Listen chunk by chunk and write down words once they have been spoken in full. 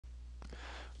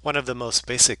One of the most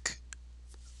basic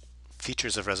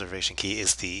features of Reservation Key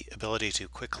is the ability to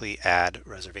quickly add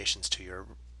reservations to your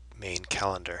main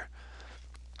calendar.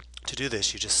 To do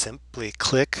this, you just simply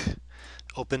click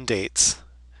Open Dates,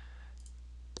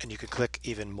 and you can click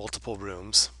even multiple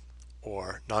rooms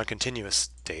or non-continuous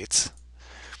dates,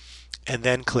 and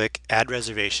then click Add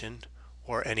Reservation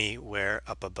or anywhere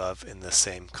up above in the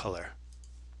same color.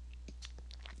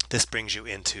 This brings you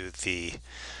into the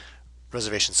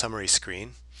reservation summary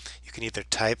screen. You can either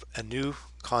type a new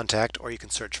contact or you can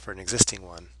search for an existing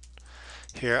one.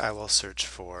 Here I will search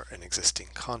for an existing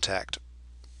contact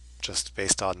just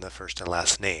based on the first and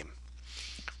last name.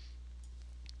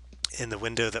 In the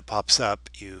window that pops up,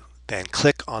 you then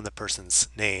click on the person's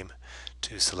name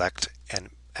to select and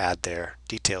add their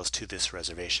details to this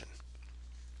reservation.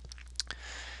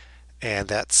 And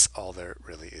that's all there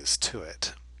really is to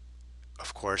it.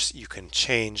 Of course, you can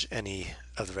change any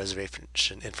of the reservation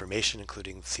information,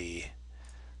 including the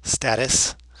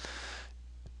status,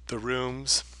 the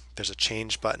rooms. There's a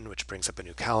change button which brings up a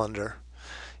new calendar.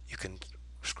 You can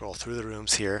scroll through the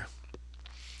rooms here.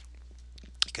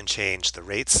 You can change the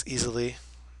rates easily,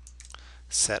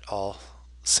 set all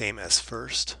same as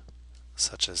first,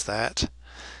 such as that.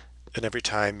 And every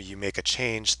time you make a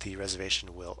change, the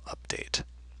reservation will update.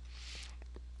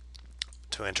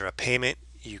 To enter a payment,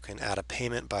 you can add a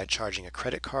payment by charging a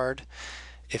credit card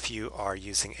if you are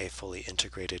using a fully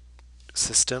integrated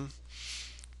system,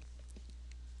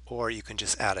 or you can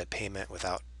just add a payment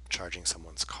without charging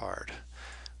someone's card,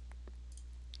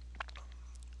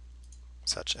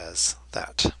 such as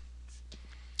that.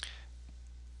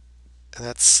 And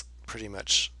that's pretty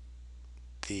much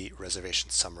the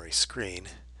reservation summary screen.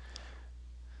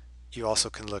 You also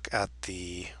can look at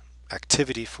the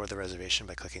activity for the reservation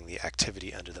by clicking the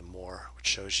activity under the More, which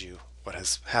shows you what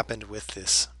has happened with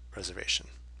this reservation.